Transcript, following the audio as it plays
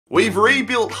We've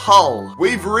rebuilt Hull.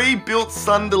 We've rebuilt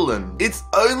Sunderland. It's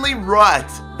only right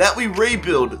that we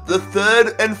rebuild the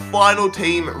third and final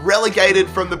team relegated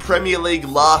from the Premier League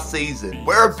last season.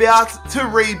 We're about to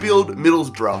rebuild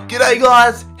Middlesbrough. G'day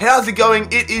guys, how's it going?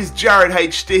 It is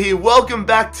JarradHD here. Welcome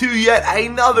back to yet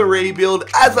another rebuild.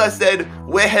 As I said,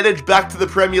 we're headed back to the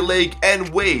Premier League and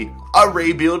we are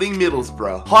rebuilding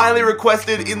Middlesbrough. Highly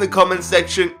requested in the comment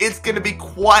section. It's going to be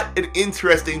quite an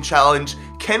interesting challenge.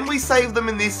 Can we save them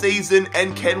in this season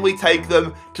and can we take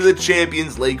them to the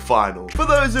Champions League final? For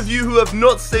those of you who have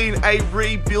not seen a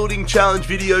rebuilding challenge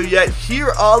video yet, here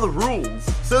are the rules.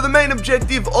 So the main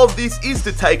objective of this is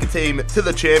to take a team to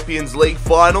the Champions League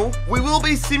final. We will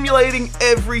be simulating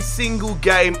every single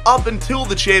game up until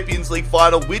the Champions League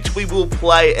final, which we will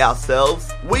play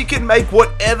ourselves. We can make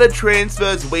whatever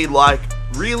transfers we like.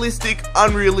 Realistic,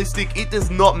 unrealistic, it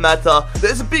does not matter.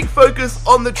 There's a big focus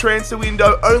on the transfer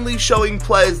window, only showing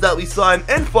players that we sign.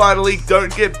 And finally,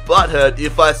 don't get butthurt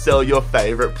if I sell your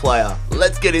favorite player.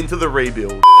 Let's get into the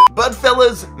rebuild. But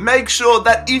fellas, make sure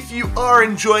that if you are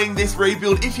enjoying this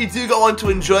rebuild, if you do go on to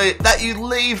enjoy it, that you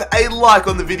leave a like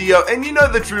on the video. And you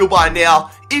know the drill by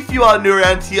now. If you are new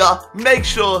around here, make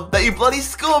sure that you bloody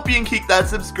scorpion kick that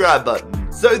subscribe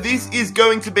button. So this is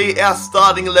going to be our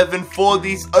starting 11 for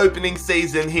this opening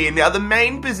season here. Now the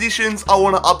main positions I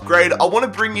want to upgrade, I want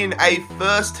to bring in a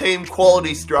first team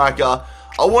quality striker.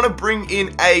 I want to bring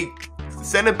in a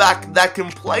centre back that can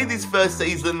play this first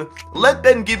season. Let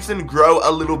Ben Gibson grow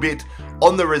a little bit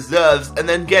on the reserves and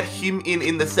then get him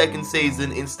in the second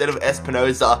season instead of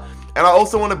Espinosa. And I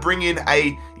also want to bring in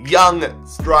a young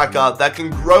striker that can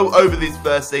grow over this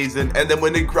first season, and then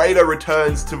when Negredo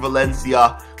returns to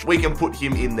Valencia, we can put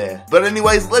him in there. But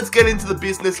anyways, let's get into the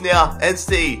business now and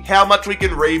see how much we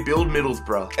can rebuild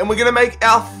Middlesbrough. And we're going to make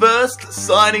our first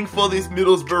signing for this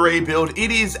Middlesbrough rebuild. It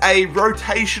is a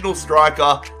rotational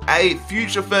striker, a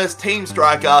future first team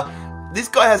striker. This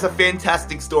guy has a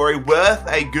fantastic story, worth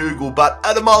a Google, but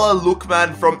Ademola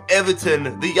Lookman from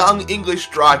Everton, the young English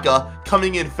striker,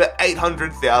 coming in for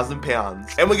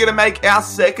 £800,000. And we're going to make our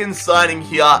second signing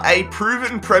here, a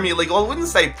proven Premier League, well I wouldn't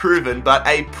say proven, but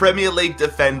a Premier League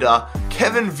defender,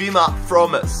 Kevin Wimmer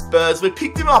from Spurs. We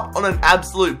picked him up on an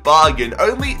absolute bargain,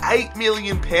 only £8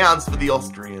 million for the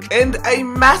Austrian. And a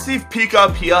massive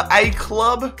pickup here, a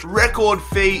club record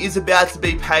fee is about to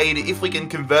be paid if we can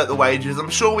convert the wages. I'm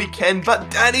sure we can, but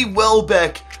Danny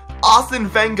Welbeck,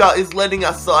 Arsene Wenger is letting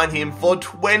us sign him for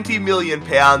 £20 million.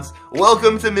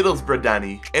 Welcome to Middlesbrough,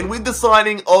 Danny. And with the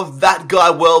signing of that guy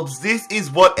Welbs, this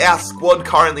is what our squad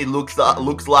currently looks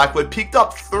like. We've picked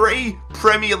up 3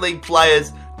 Premier League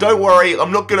players. Don't worry,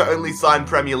 I'm not going to only sign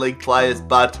Premier League players,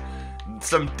 but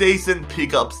some decent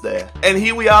pickups there. And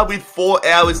here we are with 4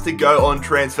 hours to go on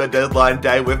transfer deadline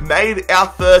day. We've made our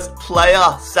first player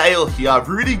sale here.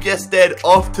 Rudy Gested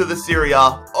off to the Serie A,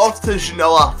 off to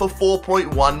Genoa for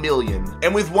 4.1 million.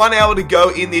 And with 1 hour to go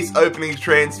in this opening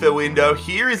transfer window,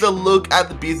 here is a look at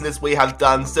the business we have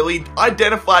done. So we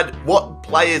identified what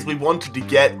players we wanted to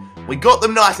get. We got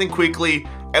them nice and quickly,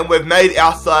 and we've made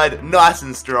our side nice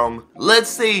and strong. Let's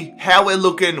see how we're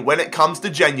looking when it comes to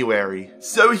January.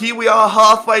 So here we are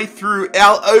halfway through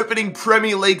our opening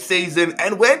Premier League season,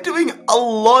 and we're doing a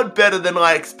lot better than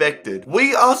I expected.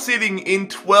 We are sitting in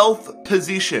 12th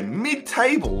position,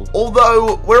 mid-table,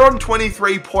 although we're on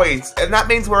 23 points, and that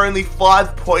means we're only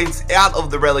 5 points out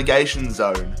of the relegation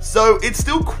zone. So it's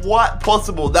still quite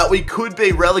possible that we could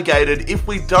be relegated if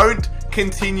we don't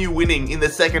continue winning in the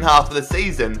second half of the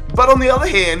season. But on the other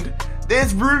hand,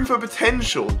 there's room for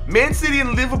potential. Man City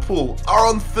and Liverpool are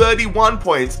on 31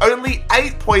 points, only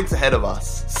 8 points ahead of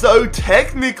us. So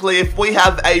technically, if we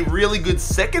have a really good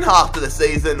second half to the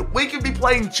season, we could be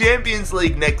playing Champions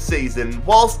League next season.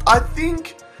 Whilst I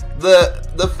think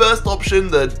the first option,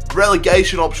 the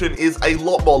relegation option, is a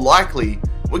lot more likely,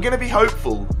 we're going to be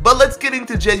hopeful. But let's get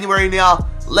into January now.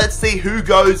 Let's see who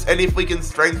goes and if we can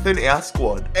strengthen our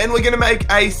squad. And we're going to make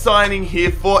a signing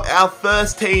here for our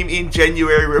first team in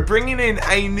January. We're bringing in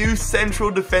a new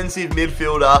central defensive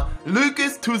midfielder,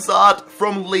 Lucas Toussaint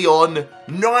from Lyon.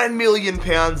 £9 million,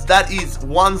 that is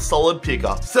one solid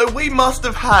pickup. So we must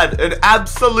have had an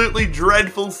absolutely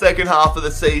dreadful second half of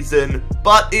the season,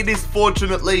 but it is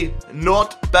fortunately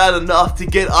not bad enough to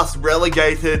get us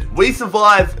relegated. We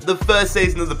survived the first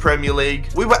season of the Premier League.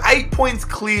 We were 8 points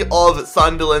clear of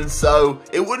Sunderland, so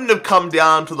it wouldn't have come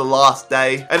down to the last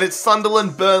day. And it's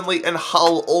Sunderland, Burnley and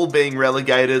Hull all being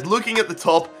relegated. Looking at the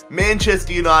top,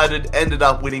 Manchester United ended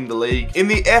up winning the league. In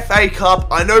the FA Cup,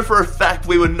 I know for a fact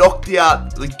we were knocked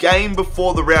out the game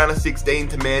before the round of 16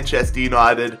 to Manchester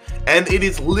United, and it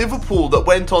is Liverpool that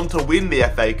went on to win the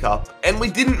FA Cup. And we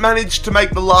didn't manage to make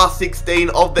the last 16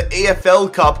 of the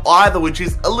EFL Cup either, which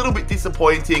is a little bit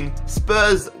disappointing.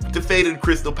 Spurs defeated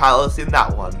Crystal Palace in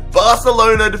that one.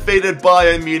 Barcelona defeated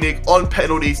Bayern Munich on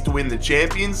penalties to win the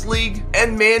Champions League,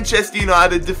 and Manchester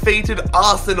United defeated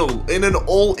Arsenal in an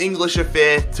all-English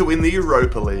affair to win the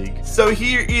Europa League. So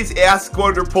here is our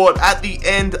squad report at the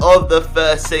end of the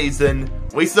first season.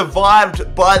 We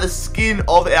survived by the skin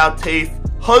of our teeth.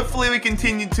 Hopefully we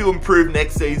continue to improve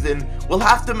next season. We'll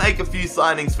have to make a few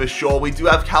signings for sure. We do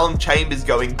have Callum Chambers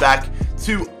going back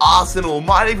to Arsenal.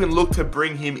 Might even look to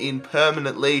bring him in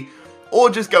permanently, or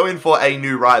just go in for a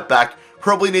new right back.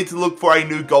 Probably need to look for a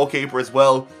new goalkeeper as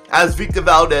well, as Victor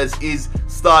Valdez is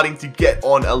starting to get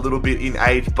on a little bit in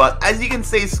age. But as you can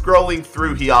see scrolling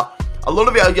through here, a lot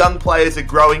of our young players are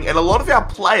growing, and a lot of our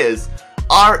players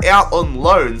are out on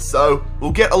loan, so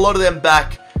we'll get a lot of them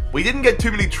back. We didn't get too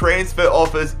many transfer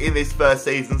offers in this first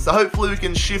season, so hopefully we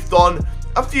can shift on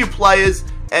a few players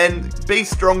and be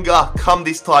stronger come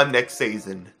this time next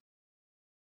season.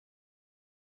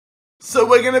 So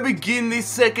we're going to begin this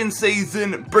second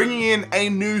season bringing in a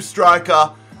new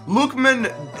striker. Lookman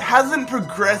hasn't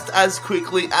progressed as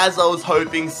quickly as I was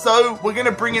hoping, so we're going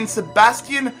to bring in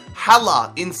Sebastian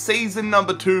Haller in season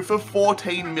number 2 for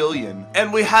 14 million.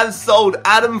 And we have sold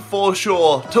Adam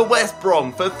Forshaw to West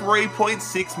Brom for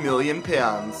 £3.6 million.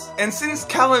 And since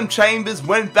Callum Chambers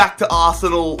went back to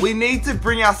Arsenal, we need to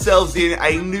bring ourselves in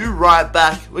a new right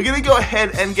back. We're going to go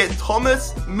ahead and get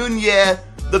Thomas Meunier,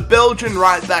 the Belgian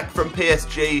right back from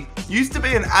PSG. Used to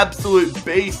be an absolute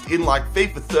beast in like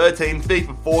FIFA 13,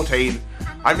 FIFA 14.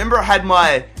 I remember I had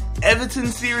my Everton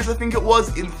series, I think it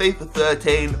was, in FIFA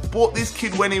 13. Bought this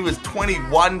kid when he was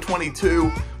 21, 22.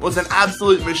 Was an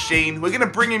absolute machine. We're going to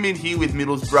bring him in here with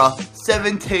Middlesbrough.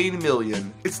 17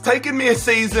 million. It's taken me a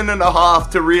season and a half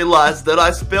to realise that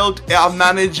I spelled our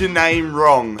manager name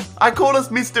wrong. I called us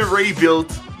Mr.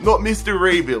 Rebuild, not Mr.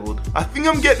 Rebuild. I think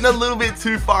I'm getting a little bit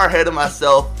too far ahead of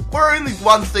myself. We're only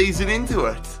one season into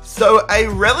it. So a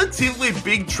relatively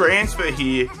big transfer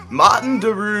here. Martin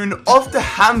de Roon off to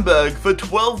Hamburg for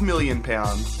 £12 million.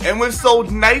 And we've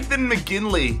sold Nathan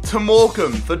McGinley to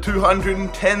Morecambe for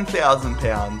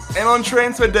 £210,000. And on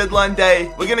transfer deadline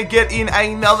day, we're going to get in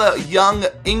another young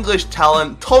English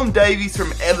talent. Tom Davies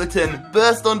from Everton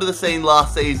burst onto the scene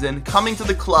last season, coming to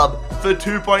the club for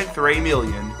 £2.3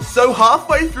 million. So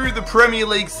halfway through the Premier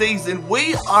League season,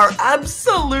 we are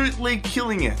absolutely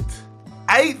killing it.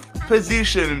 8th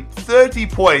position, 30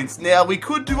 points. Now, we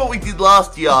could do what we did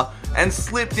last year and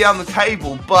slip down the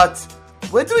table, but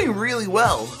we're doing really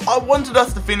well. I wanted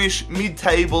us to finish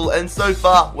mid-table, and so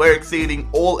far, we're exceeding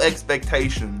all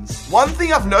expectations. One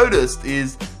thing I've noticed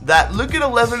is that look at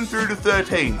 11 through to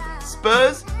 13.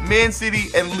 Spurs, Man City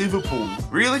and Liverpool.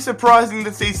 Really surprising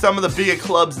to see some of the bigger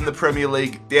clubs in the Premier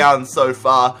League down so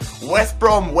far. West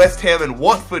Brom, West Ham and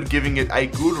Watford giving it a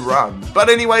good run. But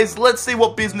anyways, let's see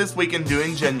what business we can do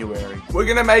in January. We're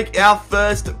going to make our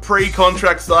first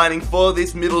pre-contract signing for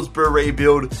this Middlesbrough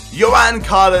rebuild. Johan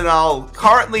Cardinal,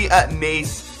 currently at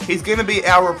Nice. He's going to be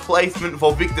our replacement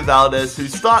for Victor Valdez,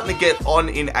 who's starting to get on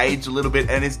in age a little bit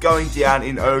and is going down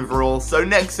in overall. So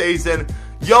next season,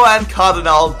 Johan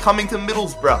Cardinal coming to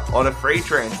Middlesbrough on a free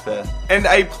transfer. And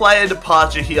a player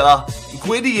departure here,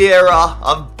 Guidiera.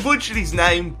 I've butchered his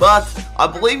name, but I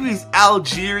believe he's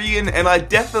Algerian, and I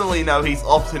definitely know he's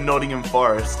off to Nottingham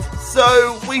Forest.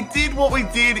 So we did what we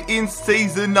did in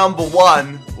season number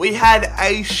 1. We had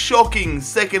a shocking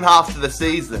second half to the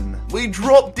season. We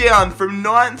dropped down from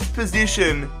 9th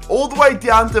position all the way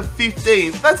down to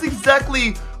 15th. That's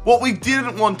exactly what we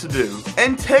didn't want to do.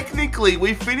 And technically,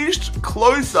 we finished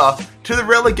closer to the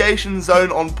relegation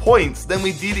zone on points than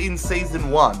we did in season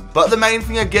 1. But the main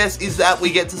thing, I guess, is that we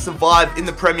get to survive in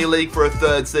the Premier League for a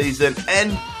 3rd season.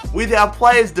 And with our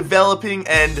players developing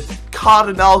and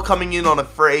Cardinal coming in on a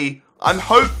free, I'm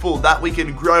hopeful that we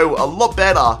can grow a lot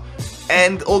better.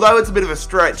 And although it's a bit of a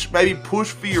stretch, maybe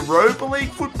push for Europa League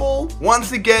football.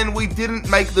 Once again, we didn't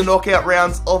make the knockout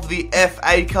rounds of the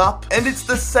FA Cup. And it's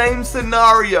the same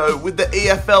scenario with the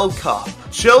EFL Cup.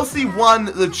 Chelsea won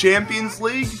the Champions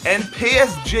League and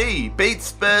PSG beat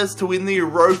Spurs to win the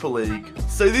Europa League.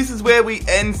 So this is where we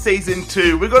end season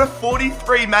 2. We got a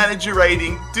 43 manager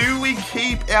rating. Do we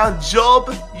keep our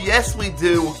job? Yes, we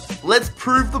do. Let's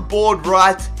prove the board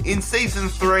right in season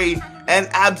 3 and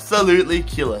absolutely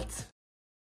kill it.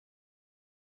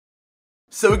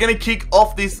 So we're going to kick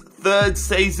off this 3rd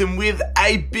season with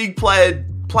a big player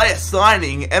player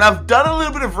signing, and I've done a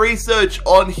little bit of research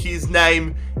on his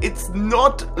name. It's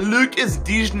not Lucas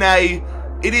Digne,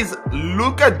 it is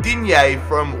Luca Digne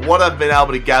from what I've been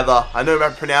able to gather. I know my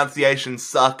pronunciations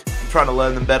suck, I'm trying to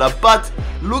learn them better, but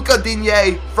Luca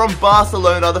Digne from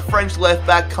Barcelona, the French left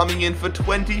back, coming in for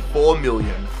 24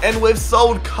 million. And we've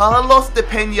sold Carlos de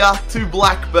Pena to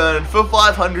Blackburn for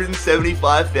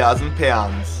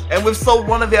 £575,000. And we've sold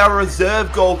one of our reserve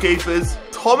goalkeepers,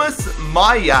 Thomas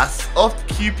Mayas, off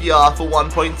QPR for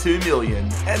 1.2 million.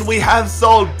 And we have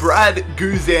sold Brad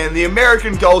Guzan, the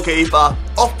American goalkeeper,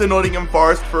 off to Nottingham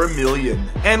Forest for £1 million.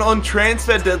 And on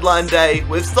transfer deadline day,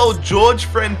 we've sold George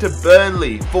Friend to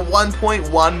Burnley for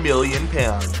 £1.1 million.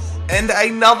 And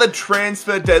another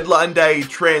transfer deadline day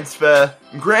transfer,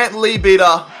 Grant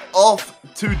Leadbeater off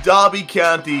to Derby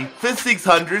County for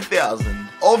 600,000.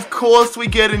 Of course we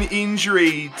get an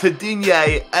injury to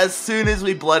Digne as soon as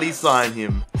we bloody sign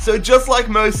him. So just like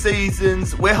most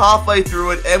seasons, we're halfway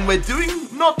through it and we're doing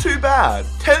not too bad.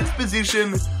 10th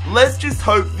position, let's just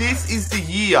hope this is the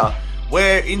year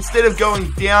where instead of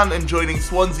going down and joining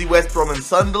Swansea, West Brom and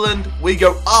Sunderland, we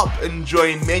go up and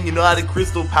join Man United,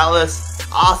 Crystal Palace,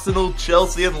 Arsenal,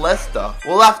 Chelsea and Leicester.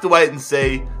 We'll have to wait and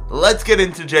see. Let's get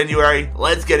into January,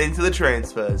 let's get into the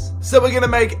transfers. So we're going to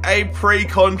make a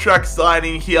pre-contract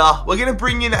signing here. We're going to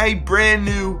bring in a brand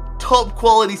new top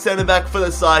quality centre back for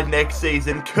the side next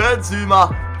season, Kurt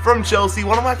Zuma from Chelsea,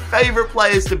 one of my favourite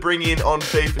players to bring in on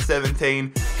FIFA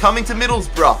 17, coming to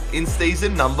Middlesbrough in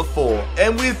season number 4.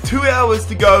 And with 2 hours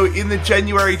to go in the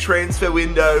January transfer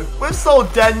window, we've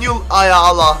sold Daniel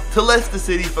Ayala to Leicester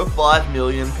City for £5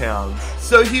 million.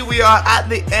 So here we are at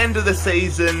the end of the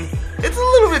season. It's a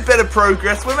little bit better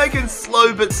progress. We're making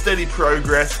slow but steady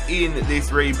progress in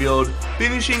this rebuild,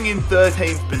 finishing in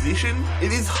 13th position.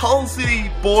 It is Hull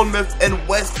City, Bournemouth and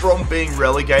West Brom being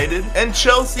relegated, and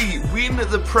Chelsea win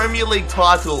the Premier League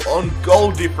title on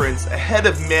goal difference ahead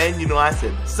of Man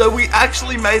United. So we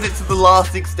actually made it to the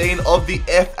last 16 of the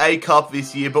FA Cup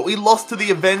this year, but we lost to the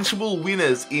eventual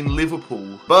winners in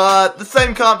Liverpool. But the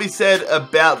same can't be said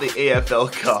about the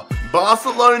EFL Cup.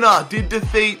 Barcelona did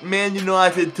defeat Man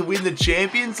United to win the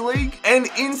Champions League, and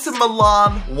Inter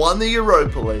Milan won the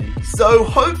Europa League. So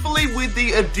hopefully with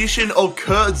the addition of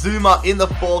Kurt Zuma in the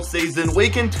 4th season, we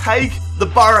can take the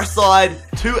Borough side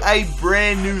to a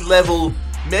brand new level,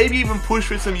 maybe even push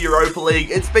for some Europa League.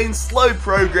 It's been slow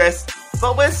progress,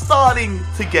 but we're starting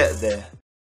to get there.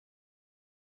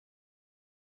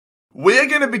 We're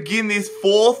going to begin this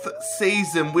 4th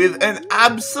season with an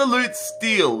absolute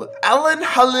steal. Alen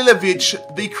Halilovic,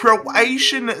 the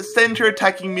Croatian centre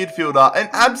attacking midfielder, an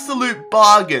absolute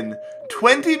bargain.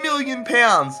 £20 million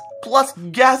plus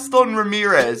Gaston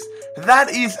Ramirez. That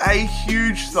is a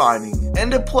huge signing.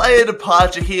 And a player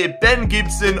departure here, Ben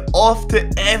Gibson off to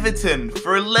Everton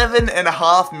for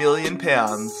 £11.5 million.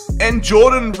 And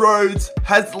Jordan Rhodes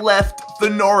has left for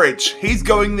Norwich. He's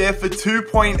going there for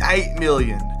 £2.8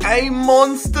 million. A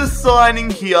monster signing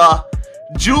here.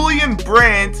 Julian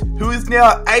Brandt, who is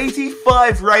now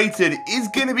 85 rated, is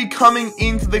going to be coming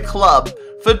into the club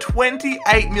for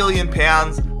 £28 million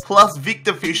plus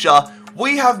Victor Fisher.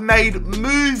 We have made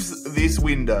moves this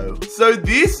window. So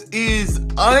this is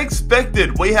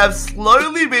unexpected. We have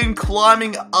slowly been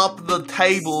climbing up the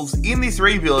tables in this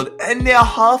rebuild, and now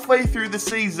halfway through the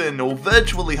season, or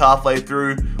virtually halfway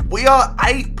through, we are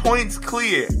 8 points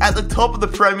clear at the top of the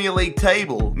Premier League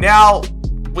table. Now,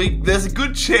 there's a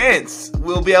good chance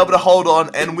we'll be able to hold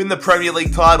on and win the Premier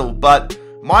League title, but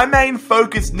my main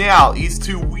focus now is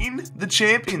to win the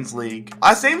Champions League.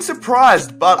 I seem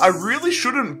surprised, but I really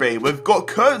shouldn't be. We've got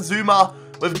Kurt Zuma,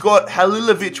 we've got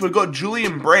Halilovic, we've got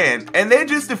Julian Brandt, and they're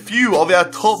just a few of our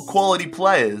top quality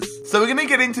players. So we're going to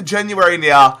get into January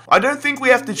now. I don't think we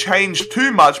have to change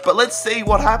too much, but let's see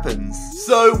what happens.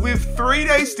 So with 3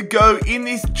 days to go in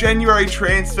this January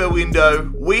transfer window,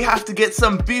 we have to get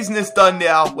some business done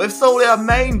now. We've sold our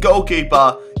main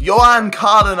goalkeeper, Johan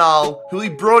Cardinal, who we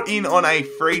brought in on a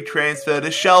free transfer to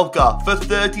Schalke for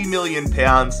 £30 million.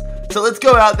 So let's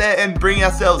go out there and bring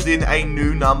ourselves in a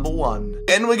new number 1.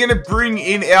 And we're going to bring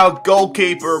in our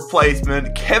goalkeeper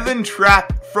replacement, Kevin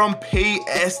Trapp from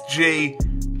PSG.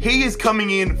 He is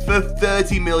coming in for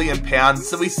 £30 million.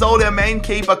 So we sold our main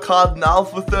keeper, Cardinal,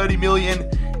 for £30 million.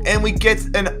 And we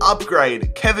get an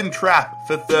upgrade, Kevin Trapp,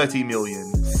 for £30 million.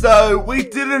 So we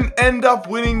didn't end up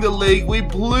winning the league. We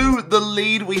blew the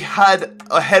lead we had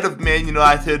ahead of Man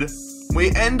United.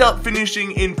 We end up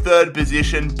finishing in 3rd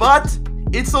position, but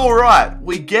it's alright.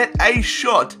 We get a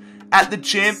shot at the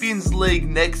Champions League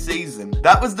next season.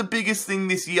 That was the biggest thing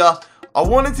this year. I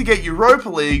wanted to get Europa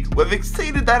League. We've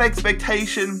exceeded that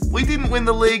expectation. We didn't win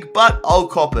the league, but I'll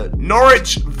cop it.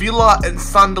 Norwich, Villa and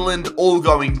Sunderland all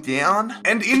going down.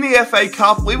 And in the FA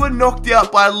Cup, we were knocked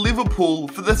out by Liverpool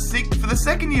for the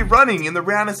second year running in the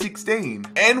round of 16.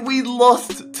 And we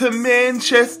lost to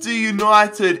Manchester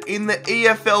United in the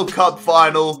EFL Cup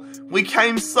final. We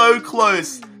came so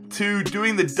close to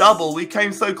doing the double. We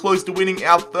came so close to winning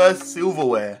our first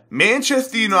silverware.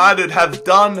 Manchester United have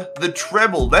done the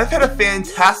treble. They've had a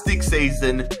fantastic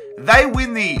season. They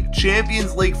win the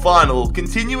Champions League final,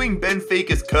 continuing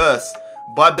Benfica's curse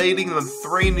by beating them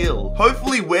 3-0.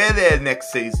 Hopefully we're there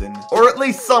next season, or at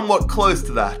least somewhat close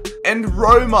to that. And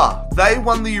Roma, they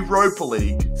won the Europa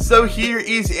League. So here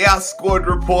is our squad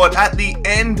report at the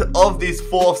end of this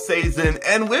 4th season,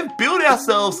 and we've built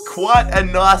ourselves quite a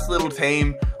nice little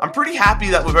team. I'm pretty happy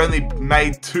that we've only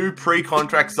made 2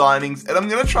 pre-contract signings, and I'm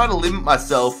going to try to limit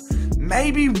myself.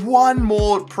 Maybe 1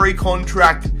 more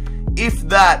pre-contract, if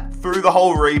that, through the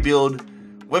whole rebuild.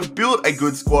 We've built a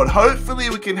good squad. Hopefully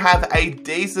we can have a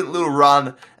decent little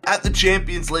run at the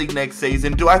Champions League next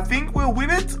season. Do I think we'll win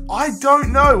it? I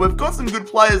don't know. We've got some good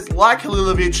players like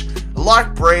Halilovic,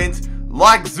 like Brandt,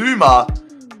 like Zuma,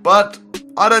 but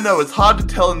I don't know. It's hard to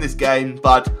tell in this game,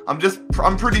 but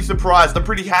I'm pretty surprised. I'm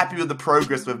pretty happy with the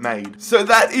progress we've made. So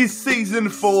that is season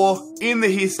 4 in the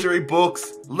history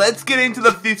books. Let's get into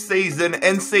the 5th season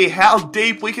and see how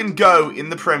deep we can go in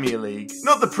the Premier League.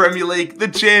 Not the Premier League, the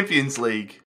Champions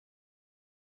League.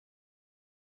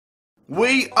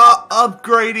 We are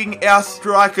upgrading our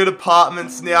striker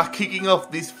departments now, kicking off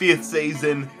this 5th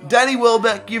season. Danny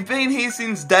Welbeck, you've been here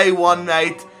since day 1,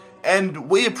 mate, and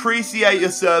we appreciate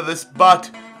your service,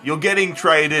 but you're getting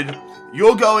traded.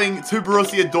 You're going to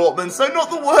Borussia Dortmund, so not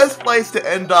the worst place to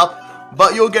end up,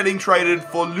 but you're getting traded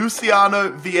for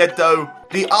Luciano Vieto,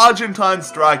 the Argentine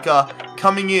striker,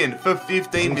 coming in for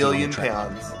 £15 million.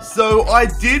 So I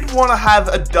did want to have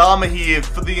Adama here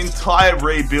for the entire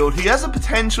rebuild. He has a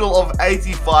potential of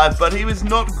 85, but he was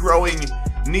not growing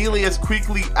nearly as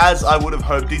quickly as I would have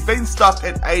hoped. He's been stuck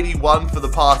at 81 for the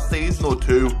past season or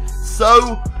 2.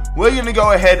 So we're going to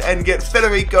go ahead and get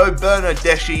Federico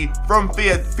Bernardeschi from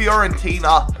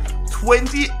Fiorentina.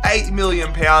 £28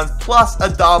 million plus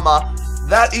Adama.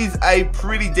 That is a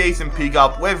pretty decent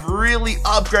pickup. We've really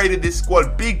upgraded this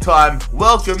squad big time.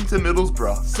 Welcome to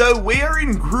Middlesbrough. So we are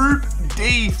in Group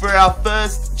D for our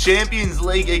first Champions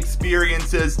League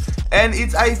experiences, and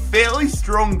it's a fairly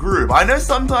strong group. I know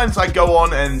sometimes I go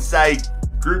on and say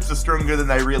groups are stronger than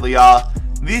they really are.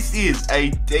 This is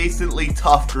a decently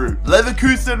tough group.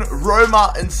 Leverkusen,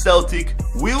 Roma and Celtic.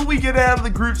 Will we get out of the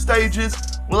group stages?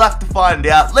 We'll have to find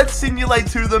out. Let's simulate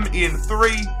to them in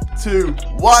 3, 2,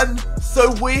 1.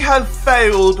 So we have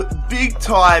failed big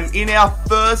time in our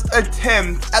first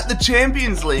attempt at the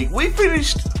Champions League. We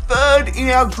finished 3rd in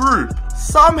our group.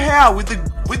 Somehow, with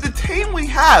the team we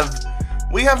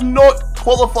have not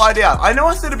qualified out. I know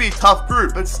I said it'd be a tough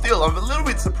group, but still, I'm a little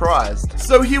bit surprised.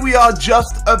 So here we are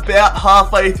just about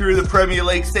halfway through the Premier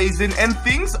League season, and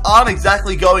things aren't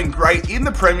exactly going great in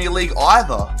the Premier League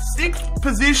either. 6th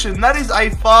position, that is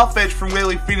a far-fetch from where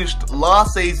we finished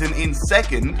last season in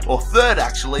 2nd, or 3rd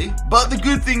actually. But the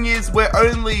good thing is we're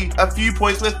only a few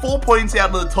points, we're 4 points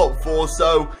out of the top 4,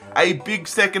 so a big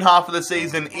second half of the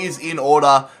season is in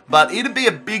order, but it'd be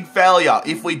a big failure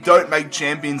if we don't make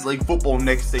Champions League football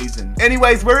next season.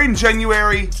 Anyways, we're in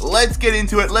January, let's get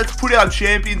into it, let's put our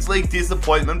Champions League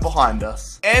disappointment behind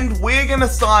us. And we're gonna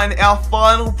sign our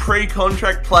final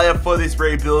pre-contract player for this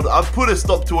rebuild. I've put a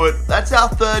stop to it, that's our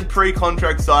 3rd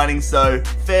pre-contract signing, so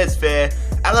fair's fair.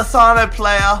 Alessandro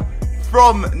player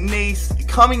from Nice,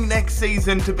 coming next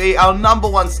season to be our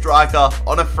 #1 striker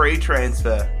on a free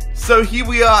transfer. So here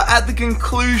we are at the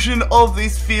conclusion of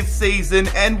this 5th season,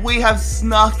 and we have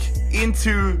snuck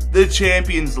into the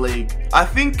Champions League. I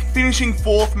think finishing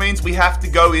 4th means we have to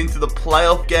go into the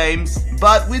playoff games,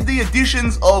 but with the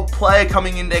additions of player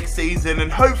coming in next season,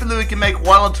 and hopefully we can make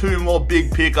 1 or 2 more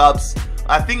big pickups,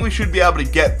 I think we should be able to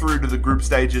get through to the group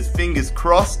stages, fingers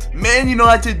crossed. Man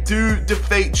United do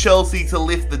defeat Chelsea to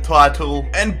lift the title,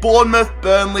 and Bournemouth,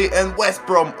 Burnley and West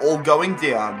Brom all going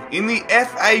down. In the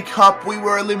FA Cup, we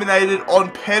were eliminated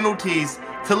on penalties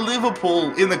to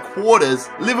Liverpool in the quarters.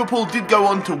 Liverpool did go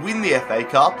on to win the FA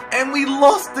Cup, and we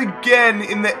lost again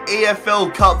in the EFL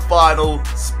Cup final.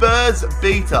 Spurs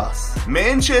beat us.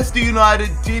 Manchester United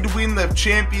did win the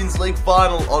Champions League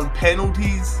final on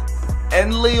penalties,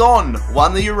 and Lyon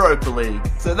won the Europa League.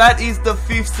 So that is the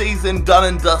 5th season done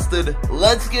and dusted.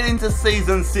 Let's get into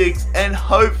season 6 and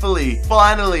hopefully,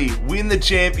 finally, win the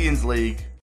Champions League.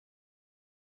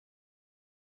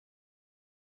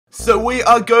 So we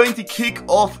are going to kick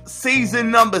off season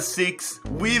number 6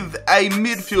 with a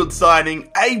midfield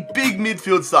signing, a big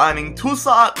midfield signing.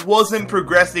 Toussaint wasn't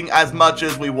progressing as much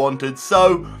as we wanted,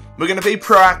 so we're going to be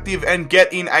proactive and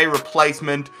get in a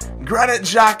replacement. Granit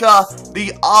Xhaka,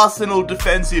 the Arsenal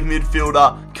defensive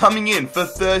midfielder, coming in for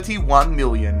 31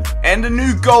 million. And a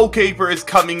new goalkeeper is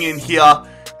coming in here.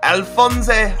 Alphonse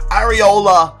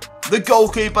Areola, the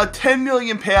goalkeeper, £10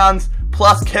 million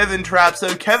plus Kevin Trapp.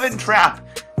 So Kevin Trapp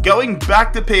going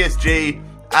back to PSG,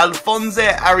 Alphonse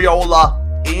Areola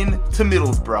into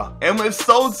Middlesbrough. And we've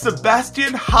sold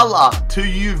Sebastian Haller to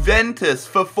Juventus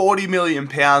for £40 million,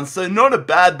 so not a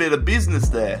bad bit of business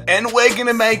there. And we're going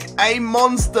to make a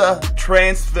monster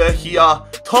transfer here.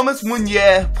 Thomas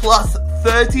Meunier plus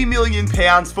 £30 million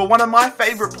for one of my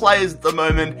favourite players at the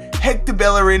moment, Hector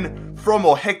Bellerin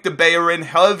Hector Bellerin,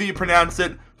 however you pronounce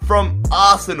it, from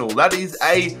Arsenal. That is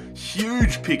a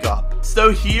huge pickup.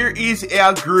 So here is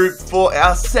our group for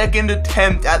our second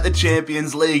attempt at the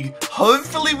Champions League.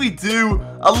 Hopefully we do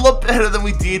a lot better than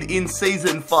we did in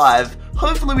Season 5.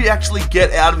 Hopefully we actually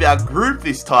get out of our group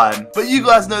this time. But you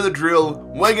guys know the drill.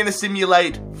 We're going to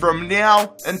simulate from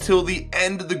now until the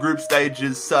end of the group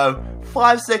stages. So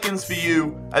 5 seconds for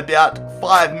you, about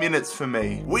 5 minutes for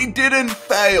me. We didn't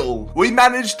fail. We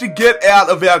managed to get out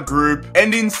of our group,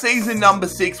 and in season number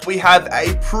 6 we have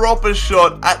a proper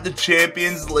shot at the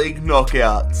Champions League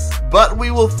knockouts. But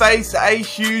we will face a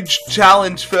huge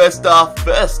challenge first up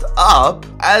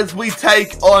as we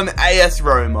take on AS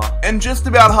Roma. And just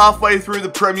about halfway through the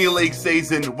Premier League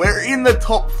season, we're in the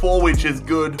top 4, which is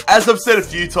good. As I've said a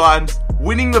few times,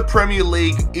 winning the Premier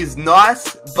League is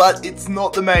nice, but it's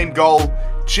not the main goal.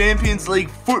 Champions League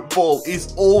football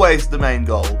is always the main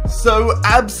goal. So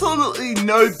absolutely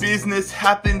no business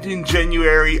happened in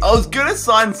January. I was gonna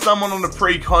sign someone on a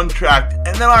pre-contract,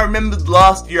 and then I remembered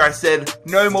last year I said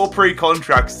no more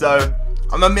pre-contracts, so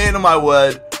I'm a man of my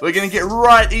word. We're gonna get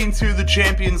right into the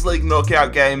Champions League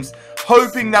knockout games,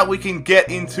 hoping that we can get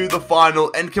into the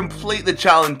final and complete the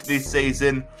challenge this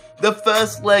season. The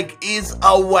first leg is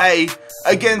away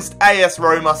against AS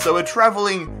Roma, so we're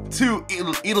traveling to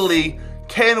Italy.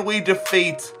 Can we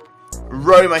defeat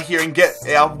Roma here and get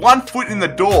our 1 foot in the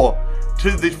door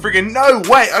to the friggin' no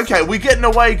way? Okay, we get an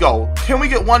away goal. Can we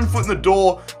get 1 foot in the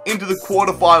door into the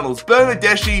quarterfinals?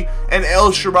 Bernardeschi and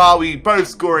El Shaarawy both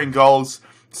scoring goals.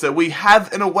 So we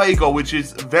have an away goal, which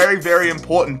is very, very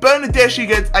important. Bernardeschi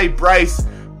gets a brace.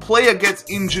 Player gets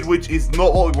injured, which is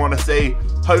not what we want to see.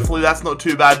 Hopefully that's not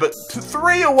too bad, but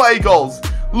 3 away goals.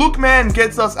 Lookman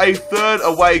gets us a 3rd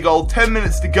away goal, 10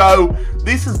 minutes to go.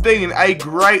 This has been a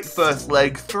great first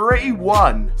leg,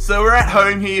 3-1. So we're at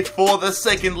home here for the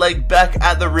second leg back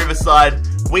at the Riverside.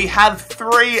 We have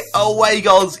 3 away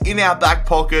goals in our back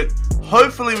pocket.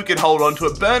 Hopefully we can hold on to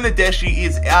it. Bernardeschi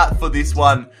is out for this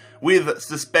one with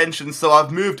suspension, so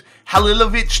I've moved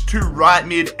Halilovic to right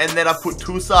mid, and then I've put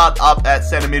Toussaint up at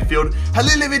centre midfield.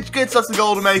 Halilovic gets us a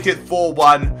goal to make it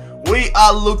 4-1. We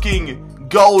are looking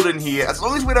golden here. As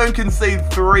long as we don't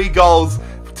concede 3 goals,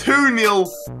 2-0,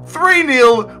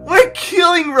 3-0, we're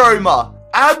killing Roma.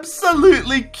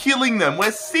 Absolutely killing them.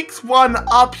 We're 6-1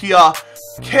 up here.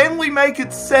 Can we make it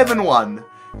 7-1?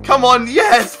 Come on,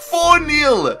 yes,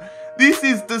 4-0. This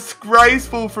is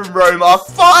disgraceful from Roma.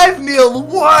 5-0,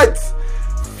 what?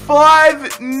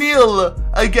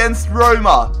 5-0 against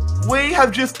Roma. We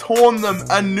have just torn them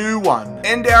a new one.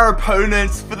 And our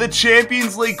opponents for the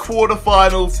Champions League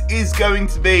quarterfinals is going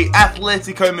to be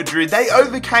Atletico Madrid. They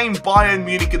overcame Bayern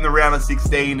Munich in the round of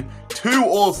 16.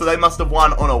 2-2, so they must have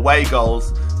won on away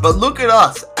goals. But look at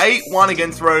us, 8-1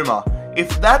 against Roma.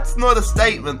 If that's not a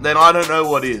statement, then I don't know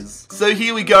what is. So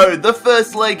here we go, the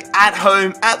first leg at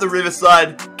home at the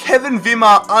Riverside. Kevin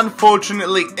Wimmer,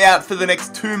 unfortunately, out for the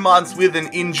next 2 months with an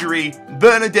injury.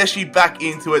 Bernardeschi back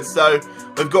into it, so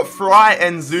we've got Fry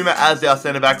and Zuma as our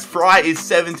centre-backs. Fry is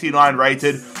 79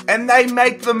 rated, and they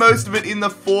make the most of it in the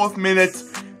 4th minute.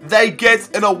 They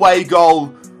get an away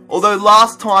goal. Although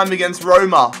last time against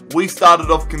Roma, we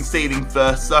started off conceding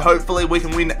first, so hopefully we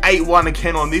can win 8-1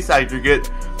 again on this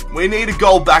aggregate. We need a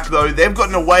goal back though. They've got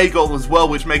an away goal as well,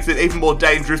 which makes it even more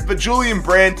dangerous. But Julian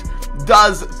Brandt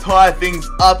does tie things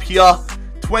up here.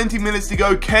 20 minutes to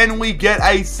go. Can we get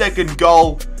a second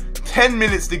goal? 10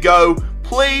 minutes to go.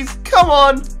 Please, come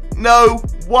on. No,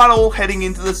 1-1 heading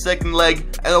into the second leg.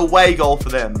 An away goal for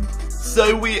them.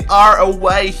 So we are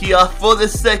away here for the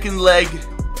second leg.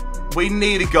 We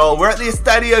need a goal. We're at the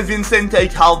Estadio Vicente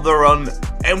Calderon,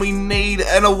 and we need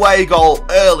an away goal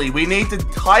early. We need to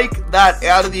take that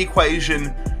out of the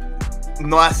equation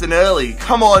nice and early.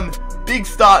 Come on, big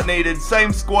start needed.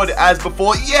 Same squad as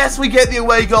before. Yes, we get the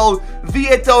away goal.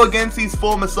 Vieto against his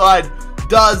former side.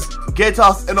 does get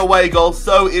us an away goal,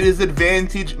 so it is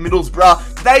advantage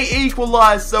Middlesbrough. They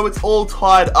equalise, so it's all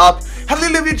tied up.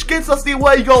 Halilovic gets us the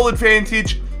away goal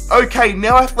advantage. Okay,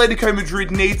 now Atletico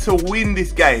Madrid need to win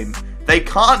this game. They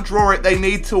can't draw it, they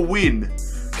need to win.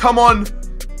 Come on,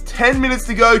 10 minutes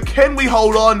to go. Can we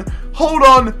hold on? Hold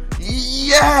on.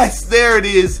 Yes, there it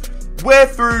is. We're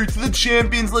through to the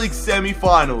Champions League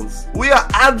semi-finals. We are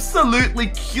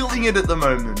absolutely killing it at the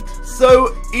moment.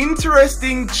 So,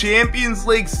 interesting Champions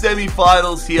League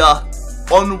semi-finals here.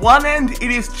 On one end, it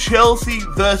is Chelsea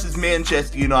versus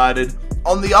Manchester United.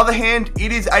 On the other hand,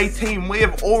 it is a team we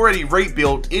have already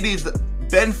rebuilt. It is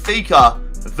Benfica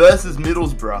versus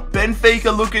Middlesbrough.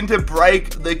 Benfica looking to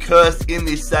break the curse in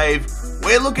this save.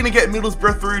 We're looking to get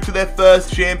Middlesbrough through to their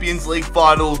first Champions League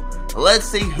final. Let's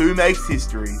see who makes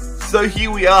history. So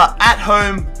here we are at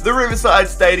home, the Riverside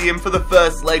Stadium for the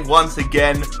first leg once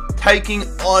again, taking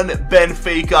on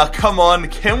Benfica. Come on,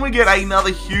 can we get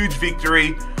another huge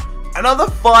victory? Another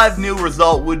 5-0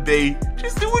 result would be,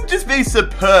 it would just be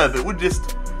superb. It would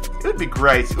be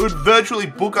great. It would virtually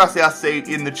book us our seat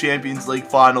in the Champions League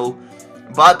final.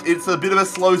 But it's a bit of a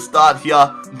slow start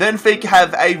here. Benfica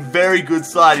have a very good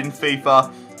side in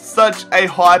FIFA. Such a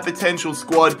high potential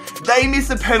squad. They miss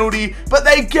a penalty, but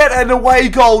they get an away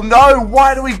goal. No,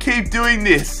 why do we keep doing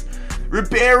this?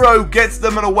 Ribeiro gets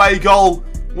them an away goal.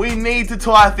 We need to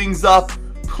tie things up.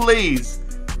 Please.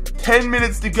 10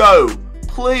 minutes to go.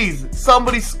 Please,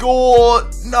 somebody score.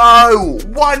 No,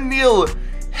 1-0.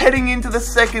 Heading into the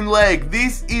second leg.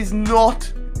 This is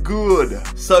not good.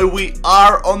 So we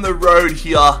are on the road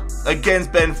here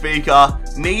against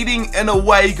Benfica, needing an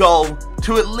away goal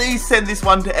to at least send this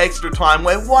one to extra time.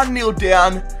 We're 1-0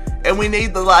 down, and we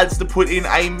need the lads to put in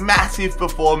a massive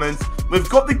performance. We've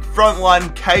got the front line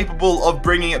capable of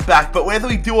bringing it back, but whether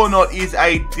we do or not is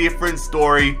a different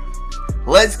story.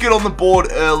 Let's get on the board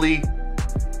early.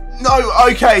 No,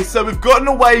 okay, so we've got an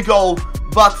away goal,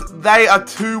 but they are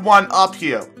 2-1 up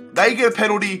here. They get a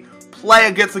penalty,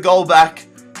 player gets a goal back.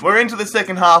 We're into the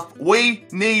second half. We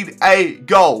need a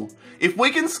goal. If we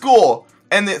can score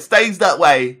and it stays that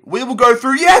way, we will go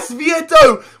through. Yes,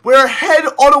 Vieto! We're ahead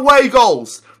on away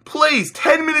goals. Please,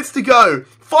 10 minutes to go.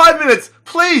 5 minutes,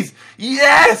 please.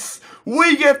 Yes!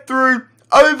 We get through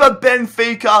over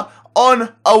Benfica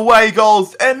on away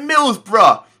goals, and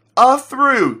Middlesbrough are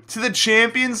through to the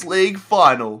Champions League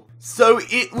final. So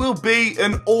it will be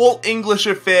an all-English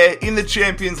affair in the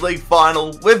Champions League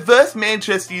final. We're versus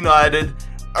Manchester United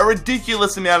a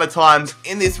ridiculous amount of times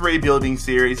in this rebuilding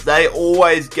series. They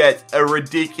always get a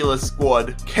ridiculous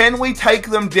squad. Can we take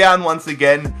them down once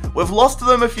again? We've lost to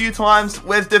them a few times.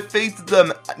 We've defeated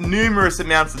them numerous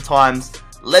amounts of times.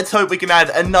 Let's hope we can add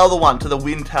another one to the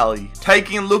win tally.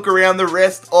 Taking a look around the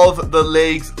rest of the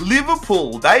leagues,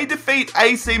 Liverpool, they defeat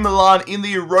AC Milan in the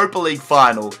Europa League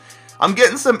final. I'm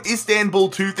getting some Istanbul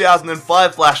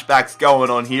 2005 flashbacks going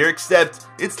on here, except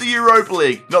it's the Europa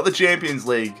League, not the Champions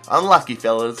League. Unlucky,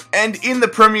 fellas. And in the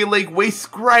Premier League, we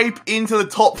scrape into the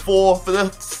top 4 for the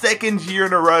second year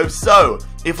in a row. So,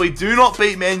 if we do not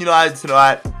beat Man United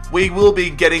tonight, we will be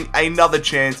getting another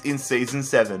chance in Season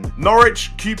 7.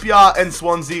 Norwich, QPR and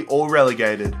Swansea all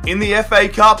relegated. In the FA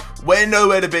Cup, we're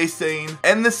nowhere to be seen.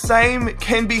 And the same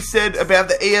can be said about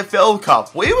the EFL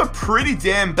Cup. We were pretty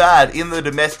damn bad in the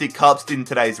domestic cups in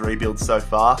today's rebuild so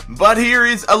far. But here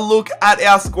is a look at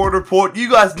our squad report. You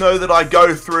guys know that I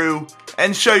go through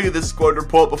and show you the squad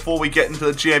report before we get into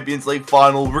the Champions League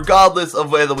final, regardless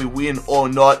of whether we win or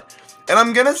not. And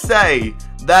I'm going to say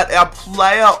that our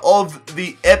player of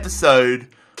the episode,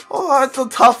 oh, it's a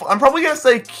tough, I'm probably going to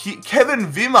say Kevin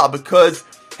Wimmer, because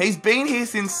he's been here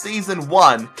since Season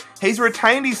 1. He's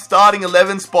retained his starting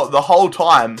 11 spot the whole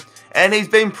time, and he's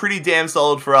been pretty damn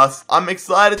solid for us. I'm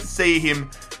excited to see him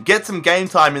get some game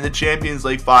time in the Champions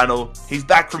League final. He's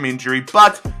back from injury,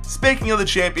 but speaking of the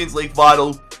Champions League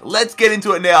final, let's get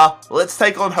into it now. Let's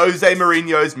take on Jose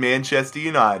Mourinho's Manchester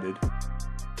United.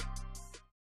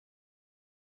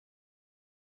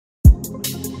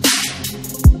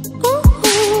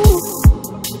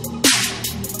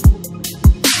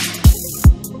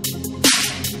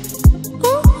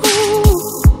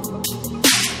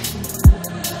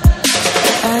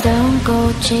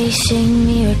 Go chasing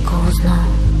miracles, no,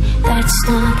 that's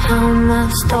not how my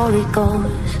story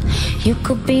goes. You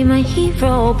could be my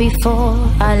hero before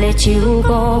I let you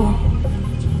go.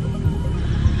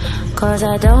 Cause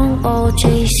I don't go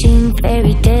chasing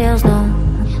fairy tales,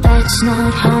 no, that's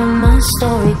not how my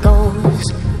story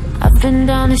goes. I've been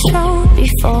down this road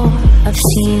before, I've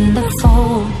seen the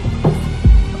fall,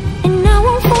 and now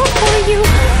I'm fall for you.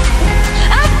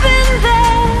 I've been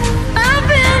there, I've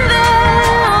been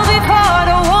there before. I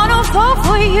don't wanna fall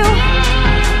for you.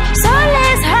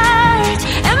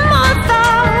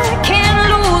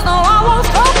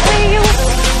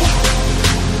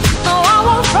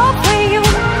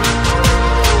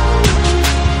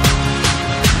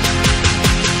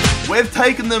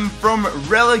 taken them from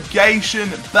relegation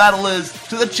battlers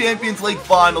to the Champions League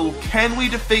final. Can we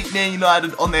defeat Man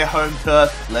United on their home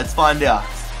turf? Let's find out.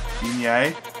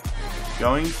 Digne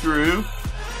going through.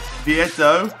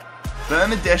 Vieto.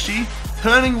 Bernardeschi.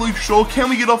 Turning Luke Shaw. Can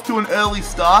we get off to an early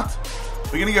start?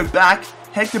 We're going to go back.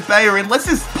 Hector Bellerin. Let's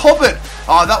just pop it.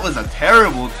 Oh, that was a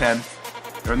terrible attempt.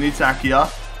 They're on the attack here.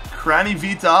 Krani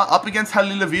Vita up against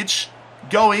Halilovic.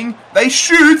 Going. They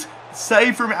shoot.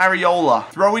 Save from Areola.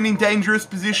 Throwing in dangerous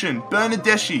position.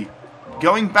 Bernardeschi.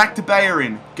 Going back to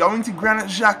Bellerin. Going to Granit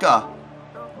Xhaka.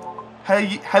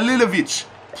 Halilovic.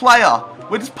 Player.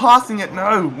 We're just passing it.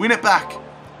 No. Win it back.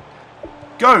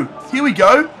 Go. Here we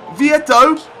go.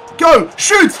 Vieto. Go.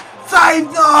 Shoot. Save.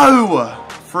 No.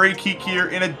 Free kick here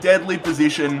in a deadly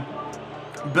position.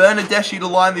 Bernardeschi to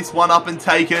line this one up and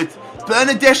take it.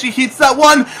 Bernardeschi hits that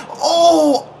one.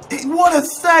 Oh. What a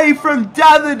save from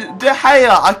David De Gea.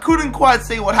 I couldn't quite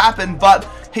see what happened, but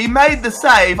he made the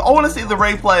save. I want to see the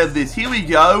replay of this. Here we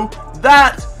go.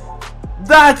 That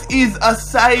is a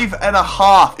save and a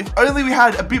half. If only we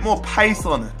had a bit more pace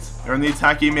on it. They're on the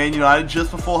attack here, Man United,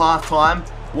 just before half-time.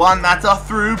 One Mata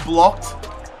through, blocked.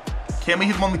 Can we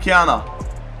hit them on the counter?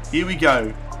 Here we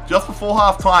go. Just before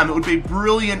half-time. It would be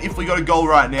brilliant if we got a goal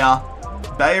right now.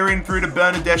 Bellerin through to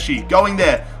Bernardeschi. Going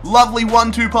there. Lovely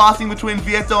 1-2 passing between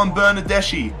Vieto and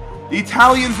Bernardeschi. The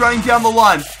Italian's running down the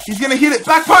line. He's going to hit it.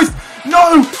 Back post.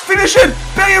 No. Finish it.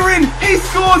 Bellerin. He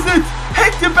scores it.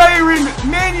 Hector Bellerin.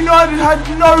 Man United had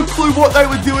no clue what they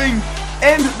were doing.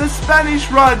 And the Spanish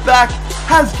right back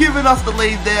has given us the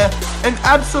lead there. An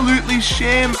absolutely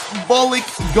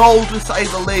shambolic goal to say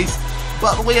the least.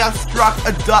 But we have struck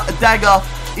a dagger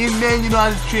in Man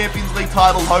United's Champions League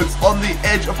title hopes on the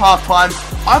edge of half-time.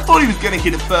 I thought he was going to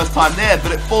hit it first time there,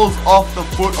 but it falls off the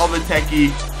foot of a techie,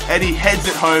 and he heads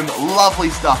it home. Lovely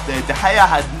stuff there. De Gea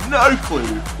had no clue.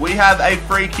 We have a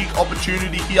free kick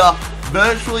opportunity here.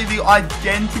 Virtually the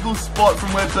identical spot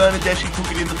from where Bernardeschi took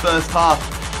it in the first half.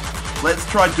 Let's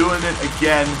try doing it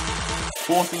again.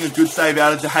 Forcing a good save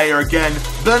out of De Gea again.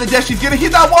 Bernardeschi's going to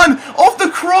hit that one off the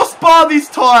crossbar this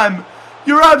time.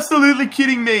 You're absolutely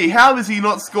kidding me. How has he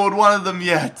not scored one of them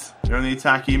yet? They're on the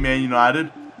attack here, Man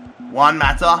United. One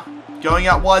Mata. Going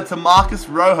out wide to Marcus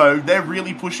Rojo. They're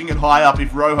really pushing it high up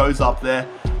if Rojo's up there.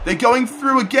 They're going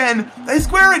through again. They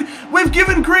square it. We've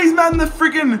given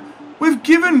Griezmann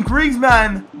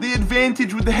the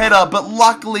advantage with the header, but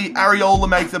luckily Areola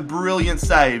makes a brilliant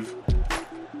save.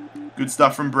 Good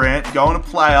stuff from Brandt. Going to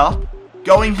player.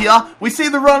 Going here. We see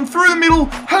the run through the middle.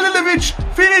 Halilovic.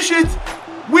 Finish it.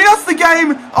 Win us the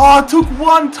game. Oh, it took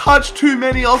one touch too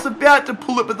many. I was about to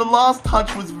pull it, but the last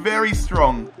touch was very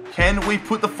strong. Can we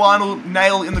put the final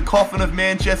nail in the coffin of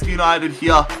Manchester United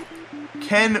here?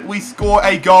 Can we score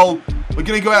a goal? We're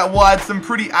going to go out wide. Some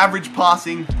pretty average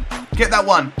passing. Get that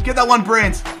one. Get that one,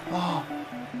 Brandt. Oh,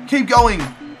 keep going.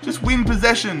 Just win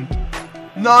possession.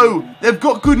 No, they've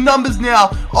got good numbers now.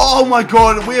 Oh my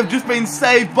God, we have just been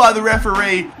saved by the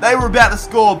referee. They were about to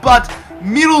score, but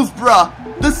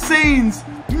Middlesbrough, the scenes.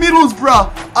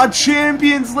 Middlesbrough are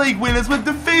Champions League winners. We've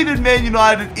defeated Man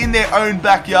United in their own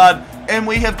backyard, and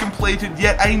we have completed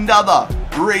yet another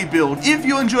rebuild. If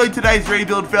you enjoyed today's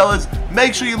rebuild, fellas,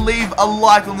 make sure you leave a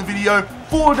like on the video.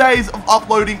 4 days of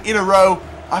uploading in a row.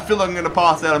 I feel like I'm going to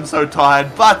pass out. I'm so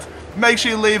tired. But make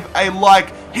sure you leave a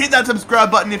like. Hit that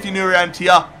subscribe button if you're new around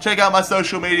here. Check out my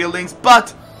social media links.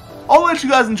 But I'll let you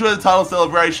guys enjoy the title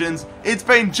celebrations. It's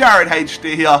been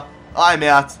JarradHD here. I'm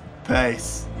out.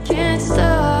 Peace. Can't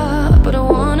stop.